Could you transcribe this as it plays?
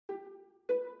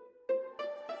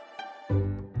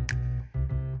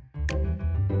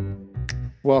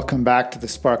Welcome back to the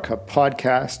Spark Hub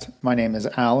podcast. My name is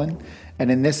Alan,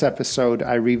 and in this episode,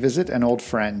 I revisit an old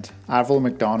friend, Avril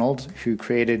McDonald, who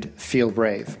created Feel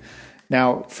Brave.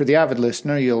 Now, for the avid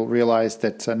listener, you'll realize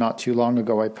that not too long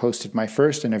ago, I posted my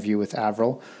first interview with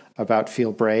Avril about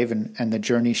Feel Brave and the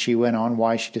journey she went on,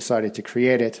 why she decided to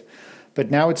create it.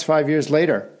 But now it's 5 years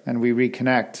later, and we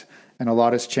reconnect, and a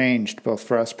lot has changed, both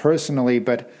for us personally,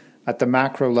 but at the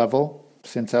macro level.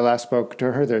 Since I last spoke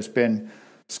to her, there's been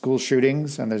school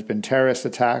shootings, and there's been terrorist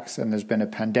attacks, and there's been a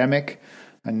pandemic,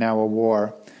 and now a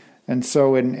war. And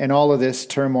so in all of this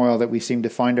turmoil that we seem to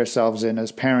find ourselves in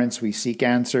as parents, we seek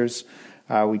answers.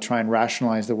 We try and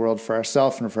rationalize the world for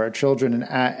ourselves and for our children.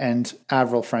 And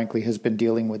Avril, frankly, has been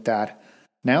dealing with that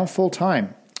now full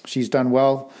time. She's done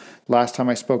well. Last time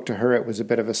I spoke to her, it was a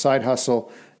bit of a side hustle.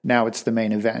 Now it's the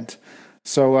main event.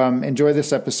 So enjoy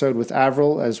this episode with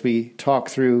Avril as we talk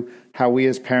through how we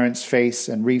as parents face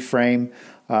and reframe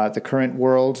the current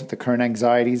world, the current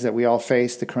anxieties that we all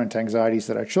face, the current anxieties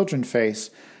that our children face,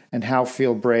 and how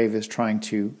Feel Brave is trying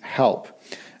to help.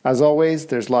 As always,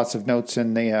 there's lots of notes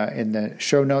in the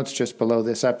show notes just below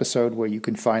this episode where you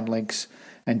can find links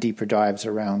and deeper dives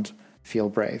around Feel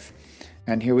Brave.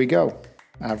 And here we go,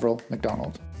 Avril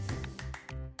McDonald.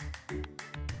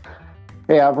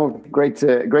 Hey, Avril, great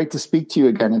to speak to you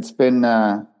again. It's been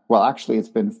it's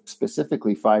been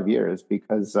specifically 5 years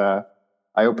because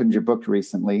I opened your book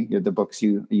recently. The books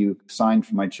you signed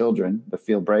for my children, the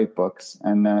Feel Brave books,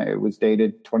 and it was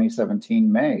dated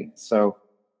 2017 May. So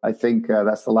I think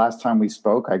that's the last time we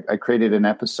spoke. I created an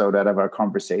episode out of our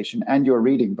conversation and your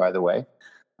reading, by the way,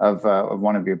 of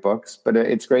one of your books. But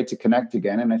it's great to connect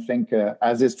again. And I think,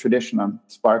 as is tradition on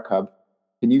Spark Hub,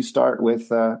 can you start with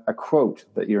a quote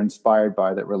that you're inspired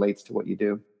by that relates to what you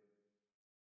do?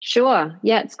 Sure.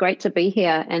 Yeah, it's great to be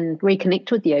here and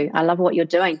reconnect with you. I love what you're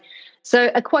doing.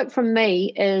 So a quote from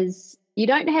me is, you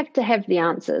don't have to have the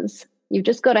answers. You've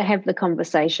just got to have the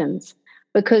conversations.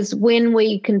 Because when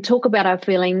we can talk about our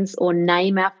feelings or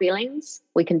name our feelings,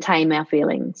 we can tame our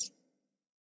feelings.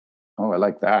 Oh, I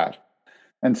like that.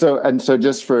 And so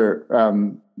just for,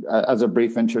 as a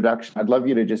brief introduction, I'd love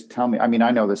you to just tell me, I mean, I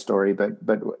know the story, but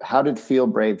how did Feel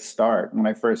Brave start? When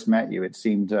I first met you, it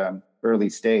seemed early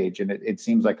stage, and it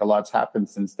seems like a lot's happened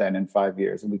since then in 5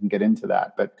 years, and we can get into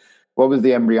that. But what was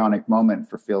the embryonic moment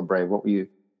for Feel Brave? What were you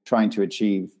trying to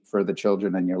achieve for the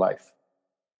children in your life?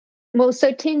 Well,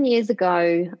 so 10 years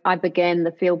ago, I began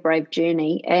the Feel Brave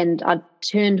journey, and I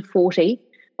turned 40,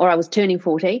 or I was turning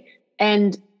 40.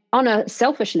 And on a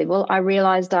selfish level, I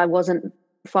realized I wasn't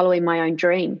following my own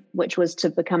dream, which was to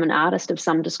become an artist of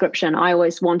some description. I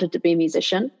always wanted to be a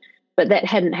musician, but that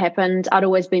hadn't happened. I'd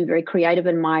always been very creative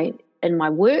in my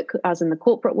work. I was in the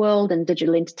corporate world and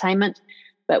digital entertainment.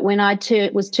 But when I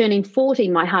was turning 40,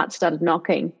 my heart started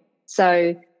knocking.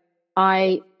 So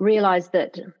I realized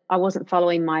that I wasn't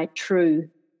following my true,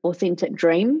 authentic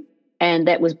dream, and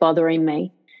that was bothering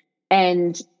me.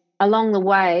 And along the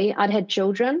way, I'd had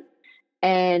children,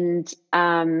 and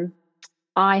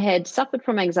I had suffered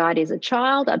from anxiety as a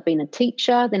child. I'd been a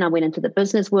teacher. Then I went into the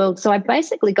business world. So I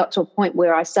basically got to a point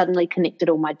where I suddenly connected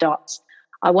all my dots.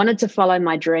 I wanted to follow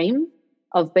my dream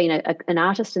of being an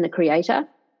artist and a creator.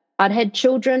 I'd had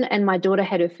children, and my daughter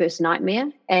had her first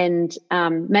nightmare, and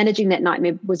managing that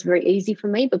nightmare was very easy for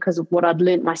me because of what I'd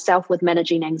learned myself with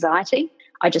managing anxiety.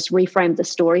 I just reframed the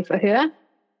story for her,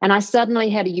 and I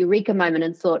suddenly had a eureka moment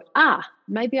and thought,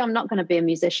 maybe I'm not going to be a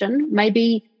musician.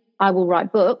 Maybe I will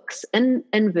write books in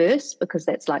verse, because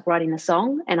that's like writing a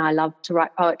song, and I love to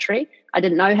write poetry. I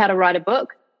didn't know how to write a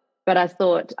book, but I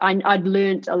thought I'd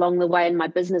learned along the way in my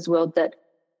business world that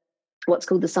what's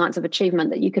called the science of achievement,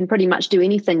 that you can pretty much do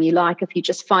anything you like if you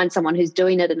just find someone who's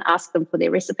doing it and ask them for their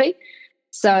recipe.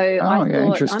 So I thought,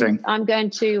 interesting. I'm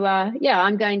going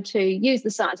to use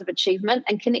the science of achievement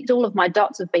and connect all of my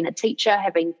dots of being a teacher,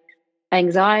 having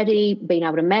anxiety, being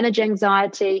able to manage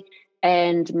anxiety,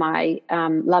 and my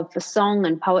love for song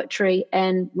and poetry,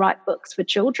 and write books for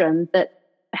children that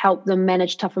help them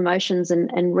manage tough emotions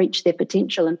and reach their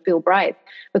potential and feel brave.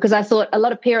 Because I thought a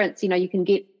lot of parents,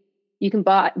 you can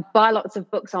buy lots of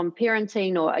books on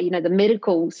parenting, or, the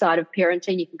medical side of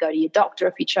parenting. You can go to your doctor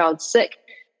if your child's sick.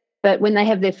 But when they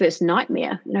have their first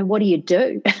nightmare, what do you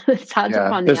do? It's hard to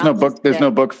find the answers. There's no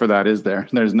book for that, is there?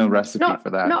 There's no recipe for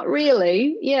that. Not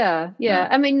really. Yeah.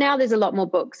 I mean, now there's a lot more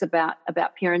books about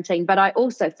parenting, but I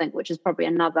also think, which is probably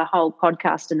another whole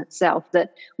podcast in itself,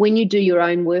 that when you do your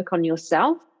own work on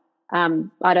yourself,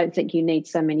 I don't think you need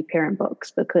so many parent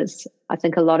books, because I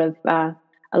think a lot of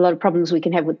problems we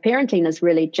can have with parenting is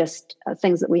really just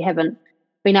things that we haven't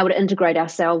been able to integrate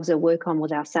ourselves or work on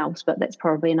with ourselves, but that's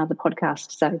probably another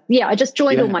podcast. So yeah, I just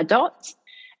joined all my dots,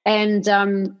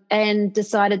 and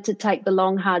decided to take the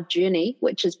long, hard journey,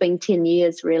 which has been 10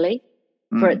 years really,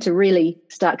 for it to really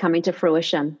start coming to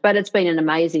fruition. But it's been an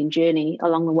amazing journey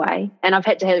along the way. And I've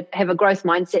had to have a growth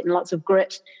mindset and lots of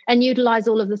grit and utilize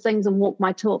all of the things and walk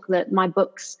my talk that my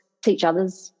books teach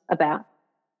others about.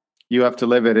 You have to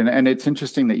live it. And it's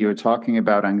interesting that you were talking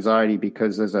about anxiety,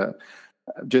 because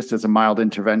just as a mild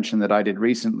intervention that I did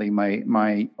recently,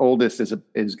 my oldest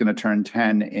is going to turn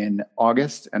 10 in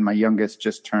August, and my youngest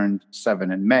just turned 7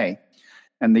 in May.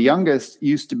 And the youngest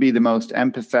used to be the most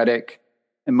empathetic,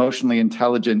 emotionally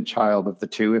intelligent child of the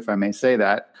two, if I may say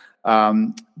that,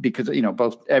 because,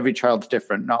 every child's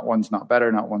different. Not one's not better,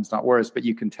 not one's not worse, but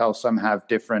you can tell some have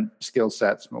different skill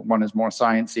sets. One is more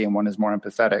sciencey and one is more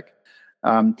empathetic.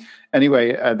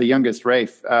 Anyway, the youngest,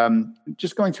 Rafe,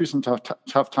 just going through some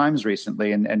tough times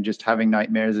recently, and just having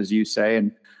nightmares, as you say.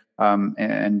 And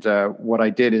what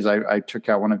I did is I took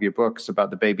out one of your books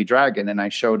about the baby dragon, and I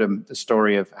showed him the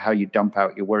story of how you dump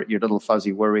out your little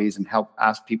fuzzy worries and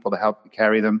ask people to help you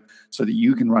carry them so that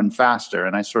you can run faster.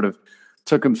 And I sort of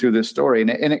took him through this story,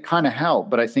 and it kind of helped.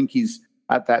 But I think he's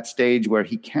at that stage where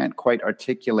he can't quite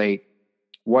articulate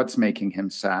what's making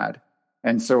him sad.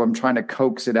 And so I'm trying to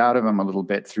coax it out of him a little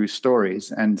bit through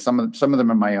stories. And some of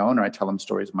them are my own, or I tell him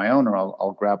stories of my own, or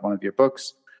I'll grab one of your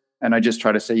books. And I just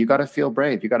try to say, you got to feel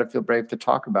brave. You got to feel brave to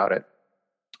talk about it.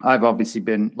 I've obviously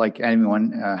been, like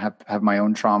anyone, have my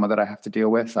own trauma that I have to deal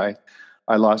with. I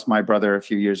lost my brother a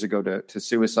few years ago to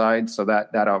suicide. So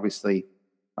that obviously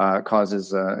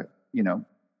causes,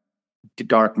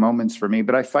 dark moments for me.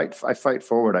 But I fight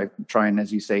forward. I try and,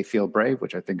 as you say, feel brave,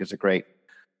 which I think is a great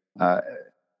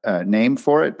name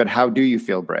for it. But how do you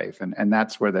feel brave? And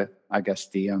that's where the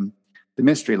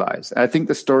mystery lies. I think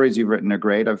the stories you've written are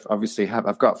great. I've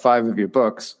got 5 of your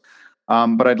books,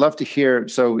 but I'd love to hear.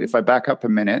 So if I back up a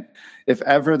minute, if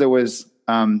ever there was,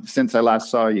 since I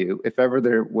last saw you, if ever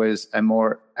there was a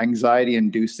more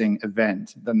anxiety-inducing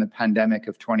event than the pandemic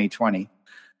of 2020,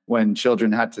 when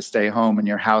children had to stay home and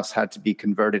your house had to be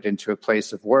converted into a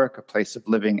place of work, a place of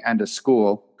living, and a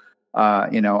school,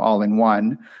 all in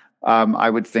one. I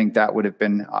would think that would have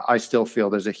been, I still feel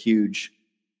there's a huge,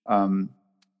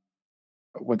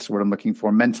 what's the word I'm looking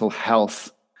for, mental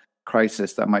health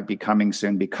crisis that might be coming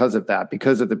soon because of that,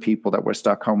 because of the people that were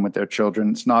stuck home with their children.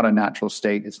 It's not a natural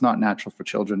state. It's not natural for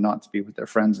children not to be with their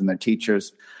friends and their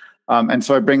teachers. And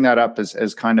so I bring that up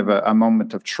as kind of a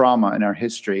moment of trauma in our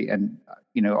history. And,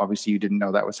 obviously you didn't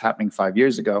know that was happening 5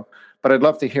 years ago, but I'd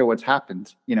love to hear what's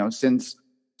happened,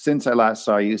 since I last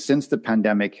saw you, since the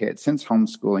pandemic hit, since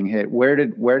homeschooling hit. Where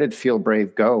did Feel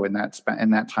Brave go in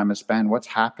that time of span? What's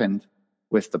happened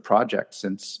with the project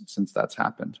since that's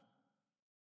happened?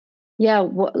 Yeah,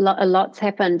 a lot's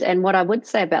happened. And what I would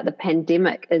say about the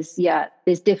pandemic is,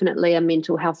 there's definitely a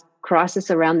mental health crisis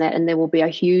around that, and there will be a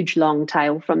huge long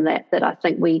tail from that I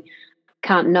think we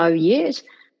can't know yet.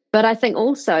 But I think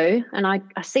also, and I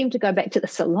seem to go back to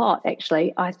this a lot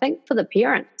actually, I think for the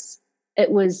parents,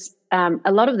 it was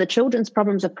a lot of the children's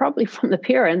problems are probably from the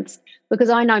parents, because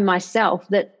I know myself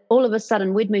that all of a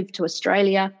sudden we'd moved to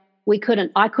Australia.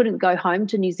 I couldn't go home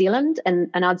to New Zealand, and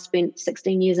I'd spent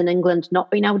 16 years in England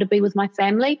not being able to be with my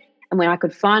family. And when I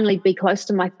could finally be close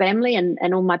to my family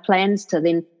and all my plans to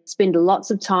then spend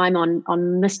lots of time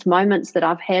on missed moments that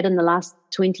I've had in the last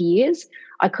 20 years,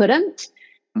 I couldn't.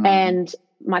 Mm. And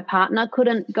my partner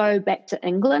couldn't go back to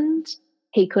England.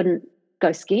 He couldn't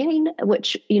go skiing,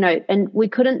 which, and we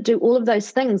couldn't do all of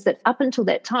those things that up until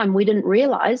that time we didn't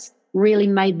realize really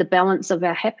made the balance of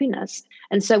our happiness.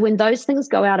 And so when those things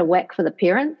go out of whack for the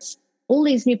parents, all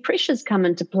these new pressures come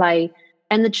into play,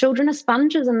 and the children are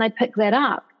sponges and they pick that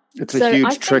up. It's a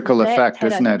huge trickle effect,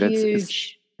 isn't it?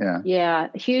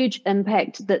 Huge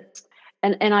impact.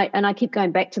 And I keep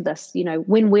going back to this,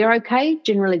 when we're okay,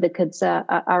 generally the kids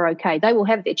are okay. They will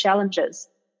have their challenges,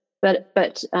 but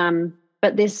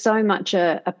there's so much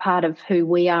a part of who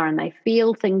we are, and they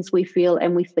feel things we feel,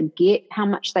 and we forget how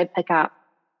much they pick up.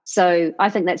 So I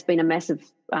think that's been a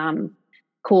massive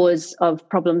cause of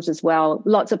problems as well.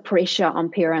 Lots of pressure on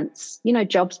parents,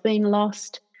 jobs being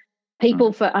lost.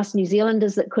 People for us New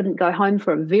Zealanders that couldn't go home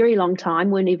for a very long time,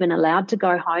 weren't even allowed to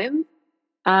go home.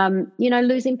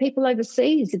 Losing people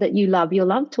overseas that you love, your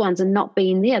loved ones, and not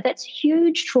being there. That's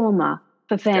huge trauma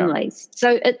for families. Yeah.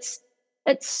 So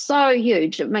it's so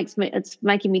huge. It's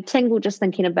making me tingle just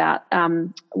thinking about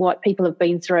what people have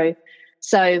been through.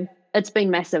 So it's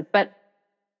been massive. But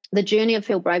the journey of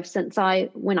Feel Brave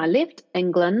when I left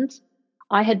England,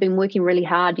 I had been working really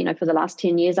hard, for the last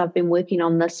 10 years. I've been working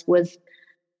on this with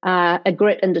a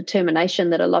grit and determination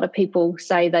that a lot of people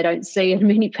say they don't see in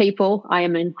many people. I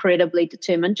am incredibly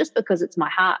determined just because it's my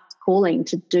heart calling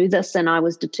to do this, and I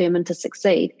was determined to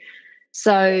succeed.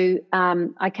 So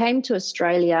I came to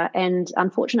Australia, and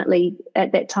unfortunately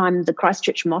at that time the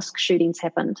Christchurch mosque shootings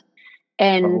happened.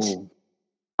 And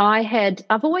my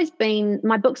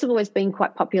books have always been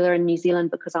quite popular in New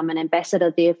Zealand because I'm an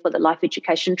ambassador there for the Life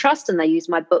Education Trust, and they use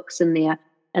my books in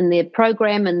their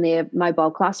program and their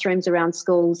mobile classrooms around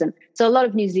schools. And so a lot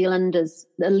of New Zealand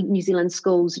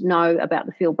schools know about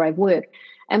the Feel Brave work.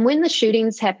 And when the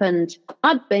shootings happened,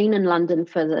 I'd been in London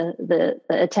for the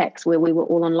attacks where we were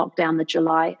all on lockdown, the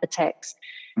July attacks.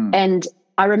 And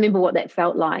I remember what that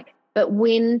felt like. But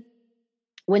when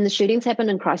the shootings happened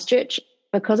in Christchurch,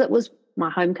 because it was my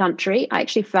home country, I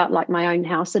actually felt like my own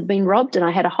house had been robbed, and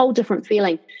I had a whole different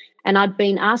feeling. And I'd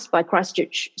been asked by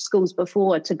Christchurch schools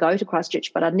before to go to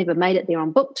Christchurch, but I'd never made it there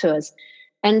on book tours.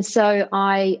 And so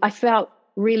I felt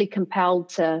really compelled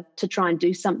to try and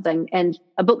do something. And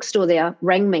a bookstore there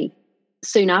rang me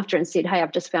soon after and said, "Hey,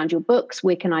 I've just found your books.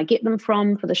 Where can I get them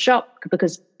from for the shop?"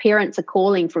 Because parents are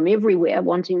calling from everywhere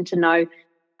wanting to know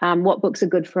what books are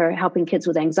good for helping kids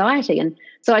with anxiety. And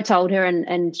so I told her,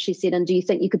 and she said, "And do you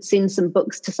think you could send some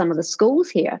books to some of the schools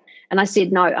here?" And I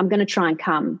said, "No, I'm going to try and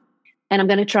come. And I'm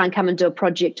going to try and come and do a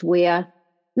project where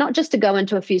not just to go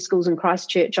into a few schools in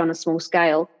Christchurch on a small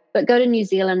scale, but go to New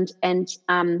Zealand and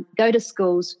go to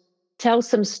schools, tell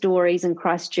some stories in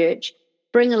Christchurch,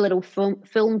 bring a little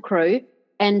film crew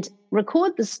and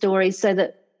record the stories so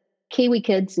that Kiwi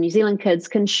kids, New Zealand kids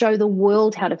can show the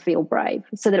world how to feel brave,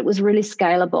 so that it was really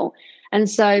scalable." And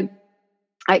so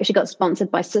I actually got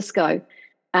sponsored by Cisco,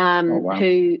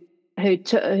 who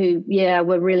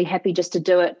were really happy just to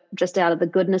do it just out of the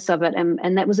goodness of it.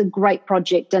 And that was a great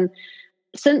project. And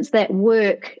since that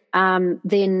work,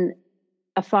 then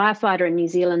a firefighter in New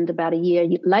Zealand about a year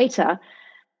later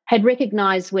had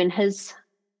recognised when his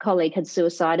colleague had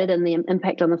suicided and the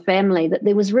impact on the family that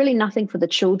there was really nothing for the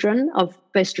children of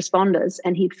first responders.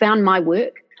 And he'd found my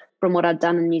work from what I'd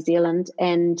done in New Zealand,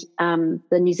 and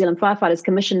the New Zealand firefighters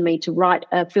commissioned me to write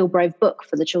a Feel Brave book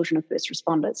for the children of first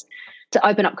responders, to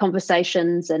open up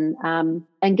conversations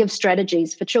and give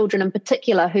strategies for children in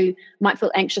particular who might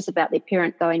feel anxious about their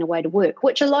parent going away to work,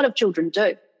 which a lot of children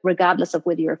do, regardless of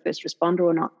whether you're a first responder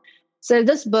or not. So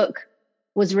this book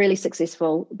was really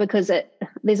successful because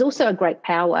there's also a great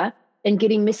power in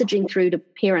getting messaging through to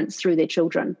parents through their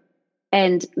children.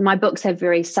 And my books have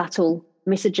very subtle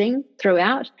messaging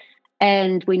throughout,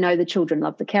 and we know the children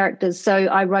love the characters. So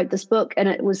I wrote this book, and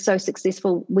it was so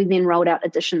successful. We then rolled out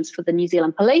editions for the New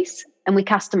Zealand Police, and we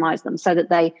customized them so that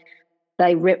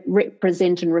they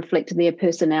represent and reflect their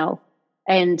personnel,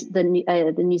 and the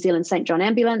New Zealand St. John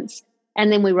Ambulance. And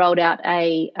then we rolled out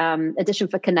a edition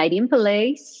for Canadian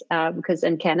Police, because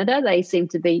in Canada they seem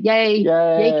to be yay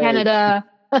Canada.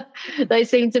 They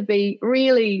seem to be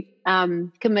really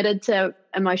committed to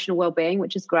emotional well-being,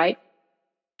 which is great.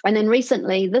 And then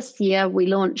recently, this year, we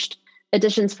launched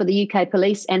editions for the UK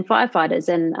Police and firefighters,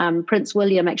 and Prince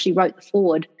William actually wrote the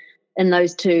foreword in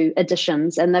those two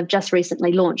editions, and they've just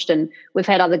recently launched. And we've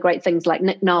had other great things like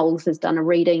Nick Knowles has done a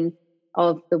reading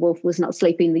of The Wolf Was Not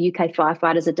Sleeping, the UK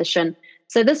Firefighters edition.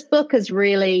 So this book is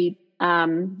really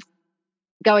going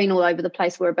all over the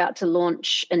place. We're about to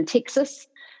launch in Texas.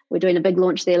 We're doing a big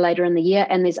launch there later in the year,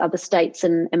 and there's other states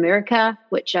in America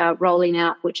which are rolling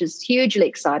out, which is hugely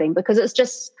exciting because it's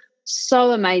just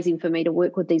so amazing for me to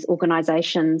work with these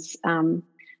organizations,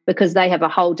 because they have a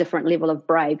whole different level of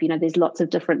brave. You know, there's lots of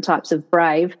different types of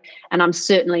brave, and I'm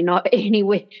certainly not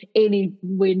anywhere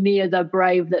near the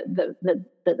brave that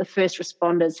the first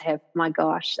responders have. My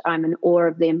gosh, I'm in awe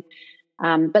of them.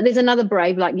 But there's another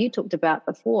brave, like you talked about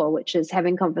before, which is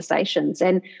having conversations.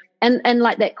 And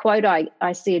like that quote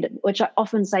I said, which I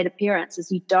often say to parents,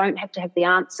 is you don't have to have the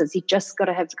answers. You just got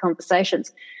to have the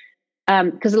conversations.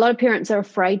 Because a lot of parents are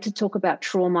afraid to talk about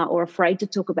trauma or afraid to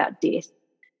talk about death,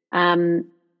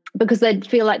 because they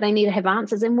feel like they need to have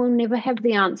answers, and we'll never have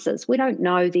the answers. We don't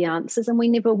know the answers, and we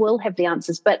never will have the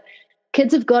answers. But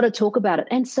kids have got to talk about it,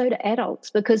 and so do adults,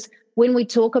 because when we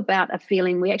talk about a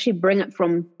feeling, we actually bring it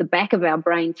from the back of our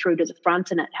brain through to the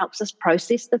front, and it helps us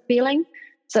process the feeling.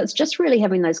 So it's just really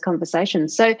having those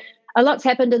conversations. So a lot's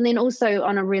happened. And then also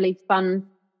on a really fun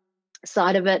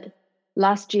side of it,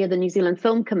 last year, the New Zealand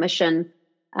Film Commission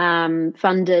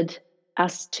funded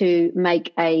us to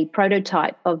make a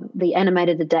prototype of the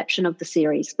animated adaptation of the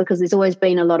series, because there's always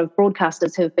been a lot of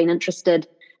broadcasters who have been interested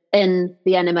in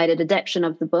the animated adaptation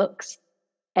of the books.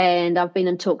 And I've been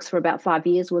in talks for about 5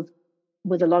 years with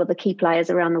with a lot of the key players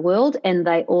around the world, and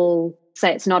they all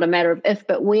say it's not a matter of if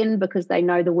but when, because they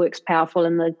know the work's powerful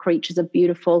and the creatures are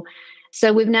beautiful.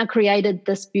 So we've now created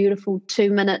this beautiful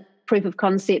 2-minute proof of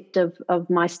concept of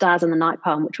My Stars in the Night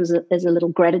poem, which is a little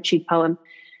gratitude poem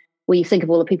where you think of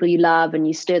all the people you love and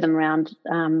you stir them around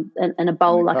in a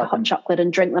bowl like a hot chocolate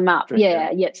and drink them up.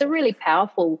 Yeah. It's a really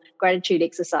powerful gratitude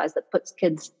exercise that puts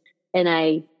kids in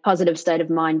a positive state of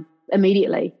mind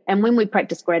immediately. And when we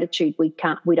practice gratitude, we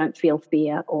don't feel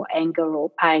fear or anger or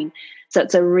pain. So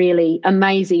it's a really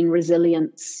amazing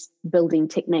resilience building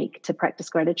technique to practice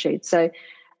gratitude. So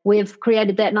we've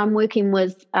created that, and I'm working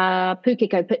with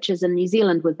Pukeko Pictures in New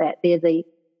Zealand with that. They're the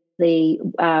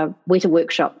Weta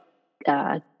Workshop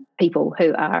people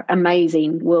who are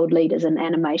amazing world leaders in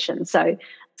animation. So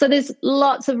there's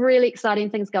lots of really exciting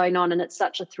things going on, and it's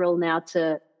such a thrill now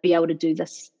to be able to do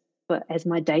this as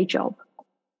my day job,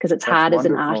 because it's hard as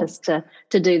an artist to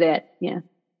do that. Yeah.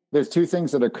 There's two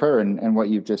things that occur in what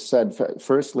you've just said.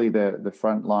 Firstly, the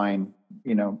front line,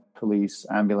 police,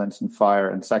 ambulance, and fire,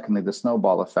 and secondly, the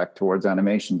snowball effect towards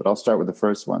animation. But I'll start with the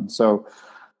first one. So,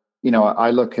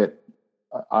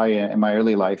 I in my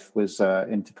early life was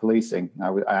into policing.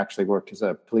 I actually worked as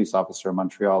a police officer in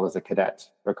Montreal as a cadet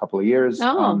for a couple of years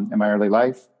in my early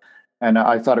life. And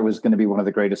I thought it was going to be one of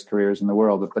the greatest careers in the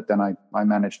world. But then I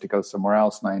managed to go somewhere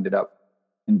else, and I ended up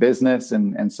in business,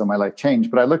 and so my life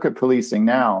changed. But I look at policing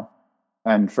now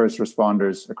and first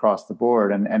responders across the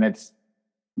board, and it's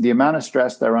the amount of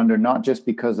stress they're under, not just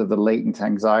because of the latent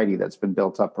anxiety that's been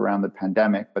built up around the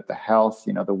pandemic, but the health,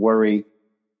 the worry.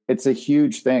 It's a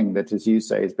huge thing that, as you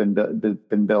say, has been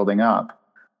building up,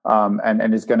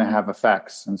 and is going to have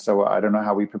effects. And so I don't know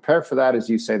how we prepare for that. As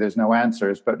you say, there's no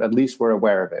answers, but at least we're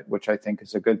aware of it, which I think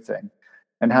is a good thing.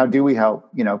 And how do we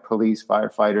help, police,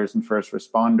 firefighters, and first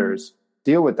responders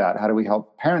deal with that? How do we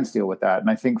help parents deal with that? And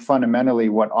I think fundamentally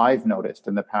what I've noticed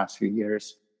in the past few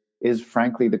years is,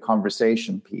 frankly, the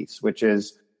conversation piece, which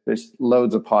is there's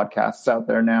loads of podcasts out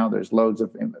there now. There's loads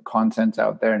of content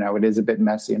out there now. It is a bit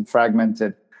messy and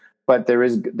fragmented, but there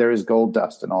is gold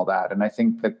dust and all that. And I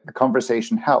think that the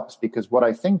conversation helps, because what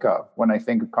I think of when I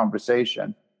think of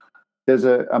conversation, there's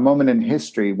a moment in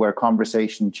history where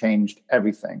conversation changed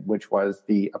everything, which was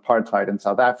the apartheid in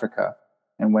South Africa.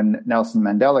 And when Nelson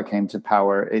Mandela came to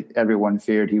power, everyone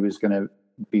feared he was going to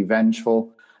be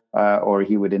vengeful, or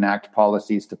he would enact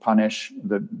policies to punish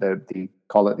the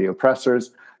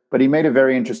oppressors. But he made a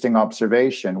very interesting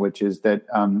observation, which is that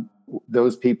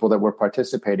those people that were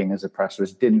participating as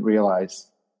oppressors didn't realize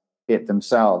it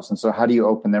themselves. And so how do you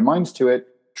open their minds to it?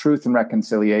 Truth and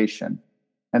reconciliation.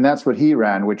 And that's what he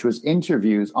ran, which was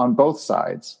interviews on both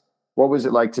sides. What was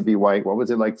it like to be white? What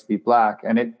was it like to be black?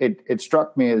 And it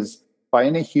struck me as, by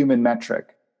any human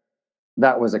metric,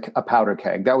 that was a powder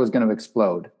keg. That was going to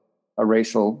explode. A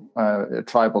racial,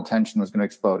 tribal tension was going to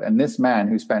explode. And this man,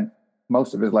 who spent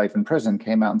most of his life in prison,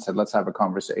 came out and said, let's have a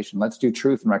conversation. Let's do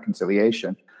truth and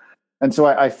reconciliation. And so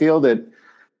I feel that,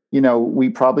 we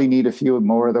probably need a few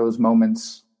more of those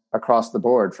moments across the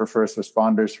board, for first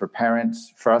responders, for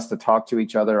parents, for us to talk to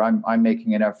each other. I'm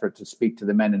making an effort to speak to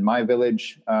the men in my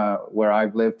village where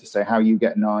I've lived, to say, how are you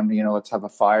getting on? Let's have a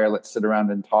fire. Let's sit around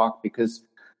and talk, because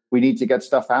we need to get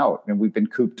stuff out. And we've been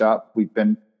cooped up. We've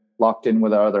been locked in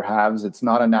with our other halves. It's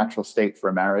not a natural state for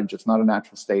a marriage. It's not a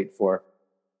natural state for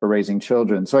raising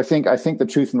children. So I think the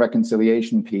truth and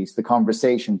reconciliation piece, the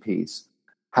conversation piece,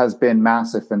 has been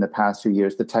massive in the past few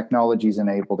years. The technology's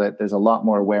enabled it. There's a lot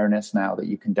more awareness now that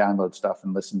you can download stuff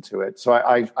and listen to it. So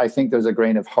I think there's a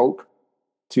grain of hope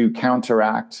to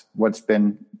counteract what's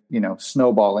been,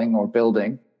 snowballing or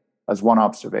building, as one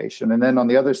observation. And then on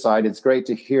the other side, it's great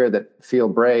to hear that Feel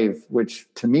Brave, which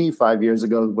to me 5 years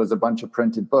ago was a bunch of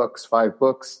printed books, 5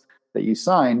 books that you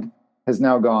signed, has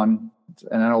now gone,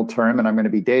 an old term, and I'm going to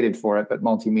be dated for it, but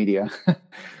multimedia.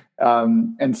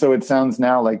 And so it sounds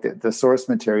now like the source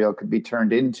material could be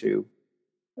turned into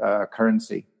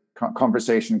currency,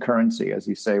 conversation currency, as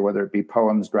you say, whether it be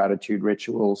poems, gratitude,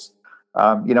 rituals.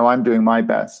 I'm doing my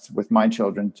best with my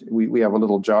children. We have a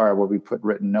little jar where we put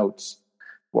written notes.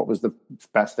 What was the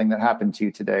best thing that happened to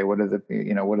you today? What are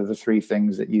the 3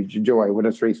 things that you enjoy? What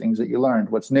are 3 things that you learned?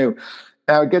 What's new?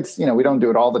 Now it gets, we don't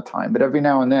do it all the time, but every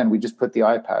now and then we just put the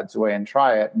iPads away and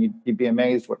try it, and you'd be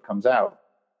amazed what comes out.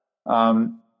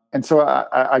 And so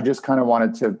I just kind of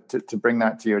wanted to bring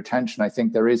that to your attention. I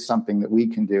think there is something that we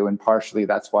can do, and partially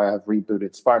that's why I've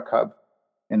rebooted Spark Hub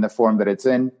in the form that it's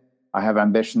in. I have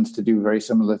ambitions to do very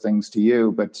similar things to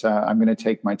you, but I'm going to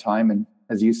take my time and,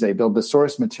 as you say, build the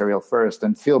source material first.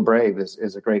 And Feel Brave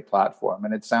is a great platform.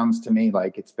 And it sounds to me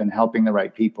like it's been helping the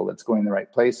right people. It's going the right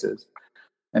places.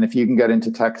 And if you can get into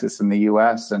Texas and the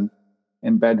US and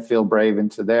embed Feel Brave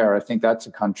into there. I think that's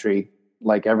a country,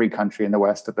 like every country in the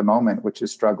West at the moment, which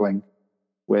is struggling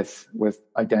with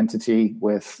identity,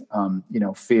 with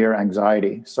fear,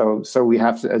 anxiety. So we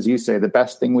have to, as you say, the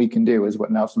best thing we can do is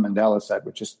what Nelson Mandela said,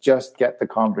 which is just get the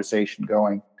conversation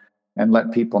going and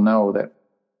let people know that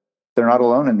they're not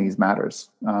alone in these matters.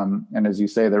 And as you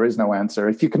say, there is no answer.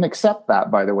 If you can accept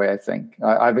that, by the way, I think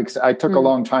I took a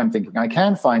long time thinking I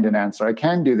can find an answer. I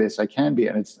can do this. I can be.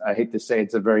 And I hate to say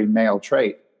it's a very male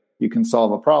trait. You can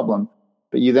solve a problem,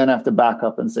 but you then have to back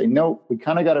up and say, no, we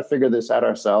kind of got to figure this out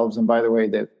ourselves. And by the way,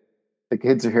 the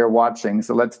kids are here watching,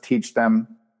 so let's teach them,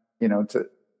 to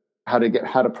how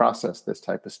to process this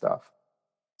type of stuff.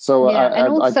 So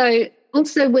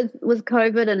also with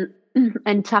COVID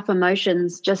and tough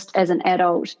emotions, just as an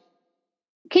adult,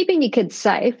 keeping your kids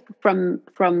safe from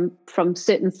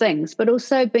certain things, but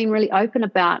also being really open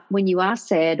about when you are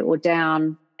sad or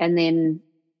down, and then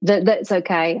that's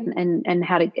okay, and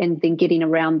how to, and then getting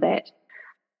around that.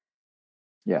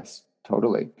 Yes,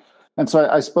 totally. And so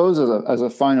I suppose as a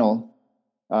final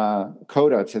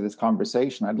coda to this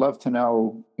conversation, I'd love to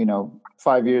know,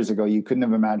 5 years ago, you couldn't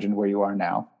have imagined where you are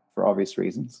now for obvious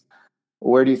reasons.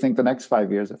 Where do you think the next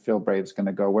 5 years of Feel Brave is going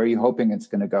to go? Where are you hoping it's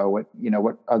going to go?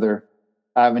 What other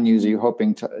avenues are you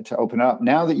hoping to open up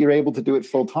now that you're able to do it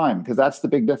full time? Because that's the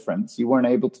big difference. You weren't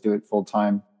able to do it full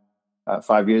time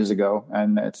 5 years ago,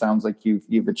 and it sounds like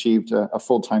you've achieved a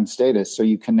full time status, so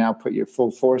you can now put your full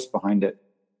force behind it.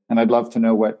 And I'd love to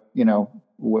know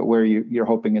where you're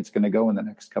hoping it's going to go in the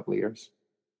next couple of years.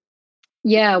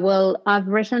 Yeah, well, I've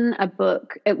written a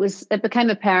book. It became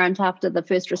apparent after the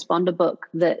first responder book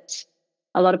that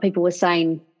a lot of people were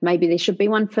saying maybe there should be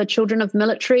one for children of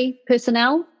military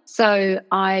personnel. So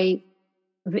I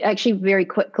actually very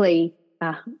quickly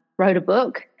wrote a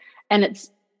book, and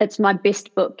it's my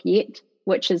best book yet,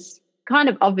 which is kind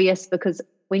of obvious because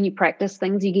when you practice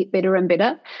things, you get better and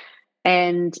better.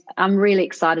 And I'm really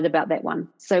excited about that one.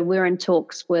 So we're in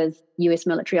talks with US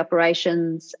military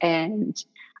operations and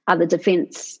other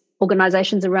defense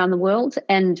organizations around the world.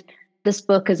 And this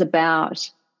book is about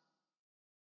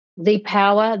the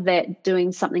power that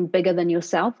doing something bigger than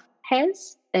yourself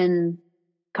has in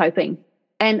coping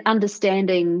and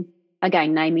understanding,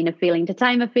 again, naming a feeling to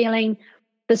tame a feeling,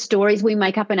 the stories we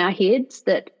make up in our heads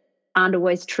that aren't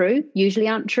always true, usually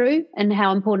aren't true, and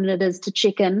how important it is to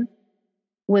check in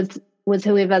with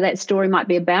whoever that story might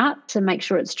be about to make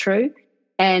sure it's true,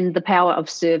 and the power of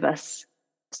service.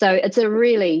 So it's a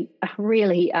really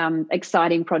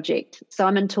exciting project. So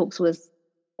I'm in talks with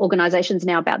organizations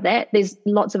now about that. There's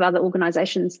lots of other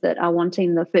organizations that are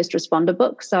wanting the first responder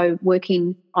book, so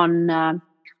working on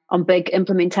big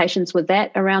implementations with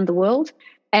that around the world.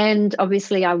 And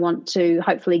obviously I want to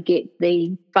hopefully get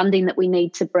the funding that we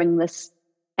need to bring this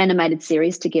animated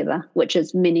series together, which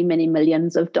is many, many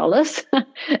millions of dollars.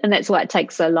 And that's why it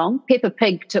takes so long. Peppa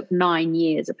Pig took 9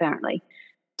 years apparently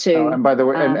to and by the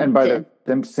way,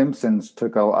 the Simpsons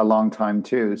took a long time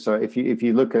too. So if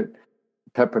you look at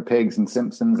Peppa Pigs and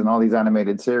Simpsons and all these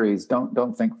animated series,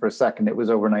 don't think for a second it was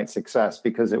overnight success,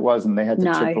 because it wasn't. They had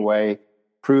to chip away,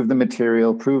 prove the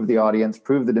material, prove the audience,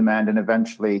 prove the demand, and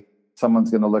eventually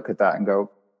someone's going to look at that and go,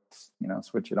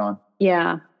 switch it on.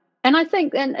 Yeah. And I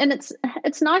think, and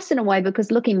it's nice in a way,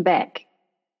 because looking back,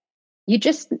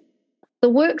 it's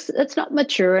not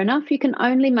mature enough. You can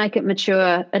only make it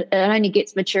mature. It only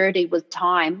gets maturity with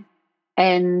time.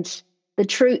 And the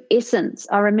true essence,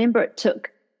 I remember it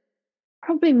took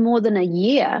probably more than a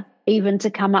year even to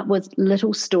come up with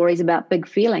little stories about big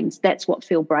feelings. That's what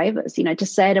Feel Brave is, to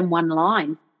say it in one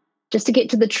line, just to get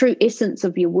to the true essence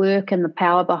of your work and the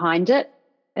power behind it.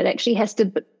 It actually has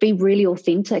to be really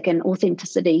authentic, and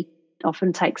authenticity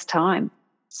often takes time.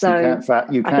 So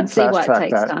you can't I can see why it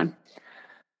takes that. time.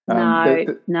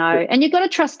 No. And you've got to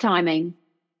trust timing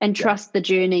and trust the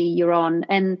journey you're on,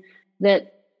 and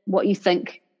that what you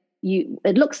think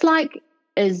it looks like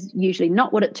is usually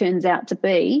not what it turns out to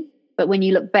be. But when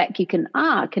you look back, you can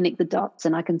connect the dots,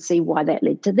 and I can see why that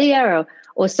led to there,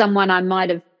 or someone I might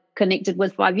have connected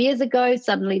with 5 years ago,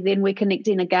 suddenly then we're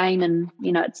connecting again, and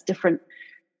it's different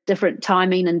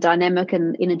timing and dynamic,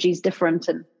 and energy is different.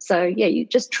 And so you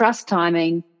just trust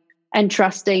timing and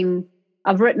trusting.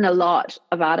 I've written a lot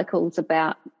of articles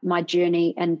about my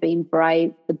journey and being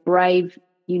brave, the brave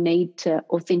you need to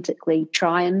authentically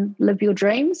try and live your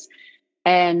dreams.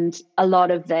 And a lot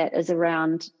of that is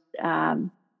around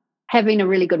having a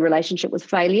really good relationship with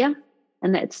failure.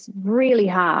 And that's really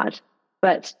hard.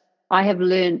 But I have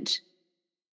learned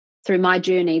through my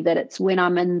journey that it's when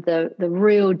I'm in the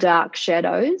real dark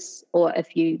shadows, or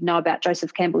if you know about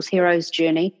Joseph Campbell's hero's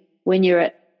journey, when you're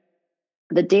at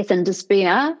the death and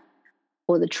despair,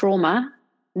 or the trauma.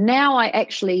 Now I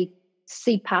actually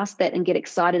see past that and get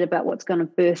excited about what's going to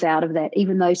birth out of that,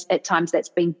 even though at times that's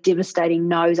been devastating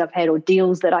no's I've had or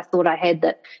deals that I thought I had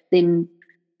that then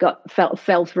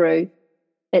fell through.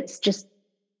 It's just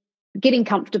getting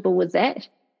comfortable with that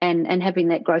and having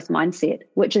that growth mindset,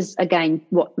 which is, again,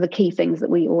 what the key things that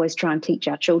we always try and teach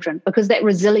our children, because that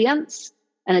resilience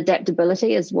and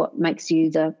adaptability is what makes you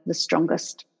the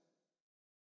strongest.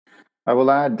 I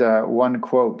will add one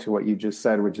quote to what you just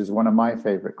said, which is one of my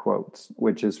favorite quotes,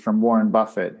 which is from Warren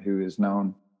Buffett, who is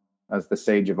known as the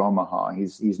Sage of Omaha.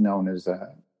 He's known as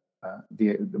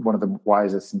one of the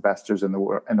wisest investors in the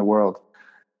world.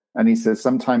 And he says,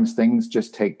 sometimes things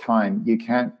just take time. You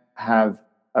can't have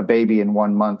a baby in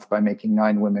 1 month by making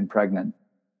 9 women pregnant.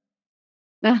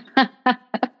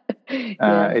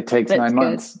 It takes 9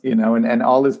 months, and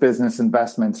all his business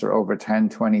investments are over 10,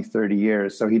 20, 30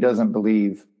 years. So he doesn't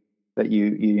believe that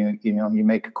you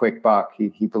make a quick buck.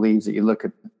 He believes that you look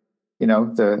at,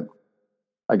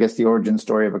 the origin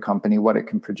story of a company, what it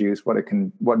can produce, what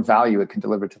value it can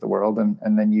deliver to the world.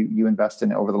 And then you invest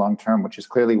in it over the long term, which is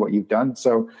clearly what you've done.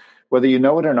 So whether you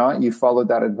know it or not, you followed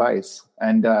that advice.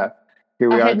 And here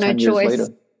we are 10 years later.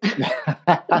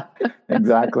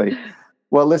 Exactly.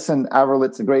 Well, listen, Avril,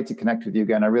 it's great to connect with you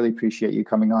again. I really appreciate you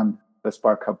coming on the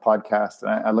Spark Hub podcast. And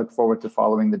I look forward to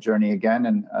following the journey again.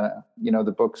 And,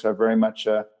 the books are very much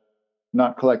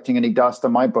not collecting any dust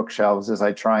on my bookshelves as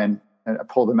I try and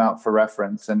pull them out for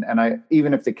reference. And I,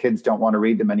 even if the kids don't want to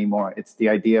read them anymore, it's the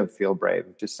idea of Feel Brave,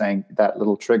 just saying that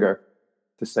little trigger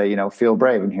to say, feel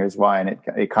brave, and here's why. And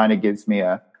it kind of gives me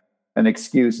an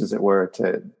excuse, as it were,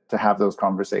 to have those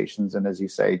conversations. And as you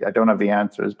say, I don't have the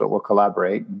answers, but we'll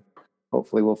collaborate and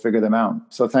hopefully we'll figure them out.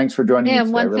 So thanks for joining me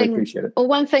today. I really appreciate it. Well,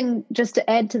 one thing just to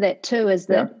add to that too is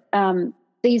that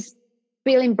these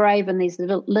feeling brave and these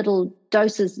little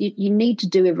doses you need to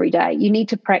do every day. You need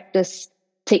to practice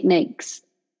techniques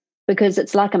because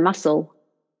it's like a muscle.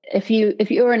 If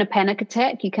you're in a panic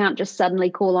attack, you can't just suddenly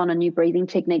call on a new breathing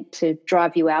technique to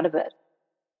drive you out of it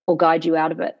or guide you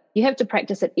out of it. You have to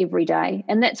practice it every day.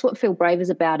 And that's what Feel Brave is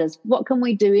about, is what can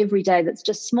we do every day that's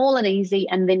just small and easy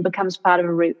and then becomes part of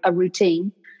a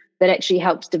routine that actually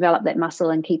helps develop that muscle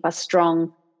and keep us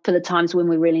strong for the times when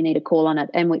we really need to call on it.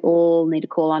 And we all need to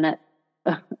call on it,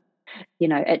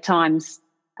 at times.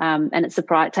 And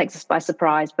it takes us by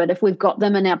surprise. But if we've got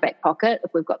them in our back pocket,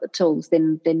 if we've got the tools,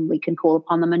 then we can call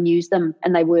upon them and use them,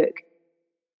 and they work.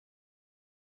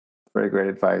 Very great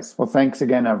advice. Well, thanks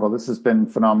again, Avril. This has been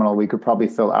phenomenal. We could probably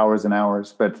fill hours and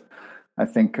hours, but I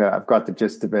think I've got the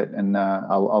gist of it, and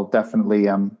I'll definitely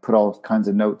put all kinds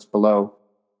of notes below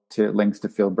to links to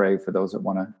Feel Brave for those that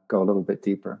want to go a little bit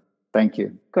deeper. Thank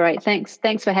you. Great. Thanks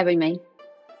for having me.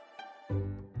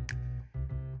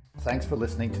 Thanks for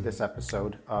listening to this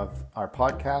episode of our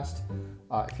podcast.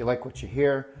 If you like what you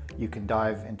hear, you can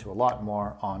dive into a lot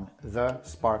more on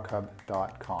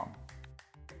thesparkhub.com.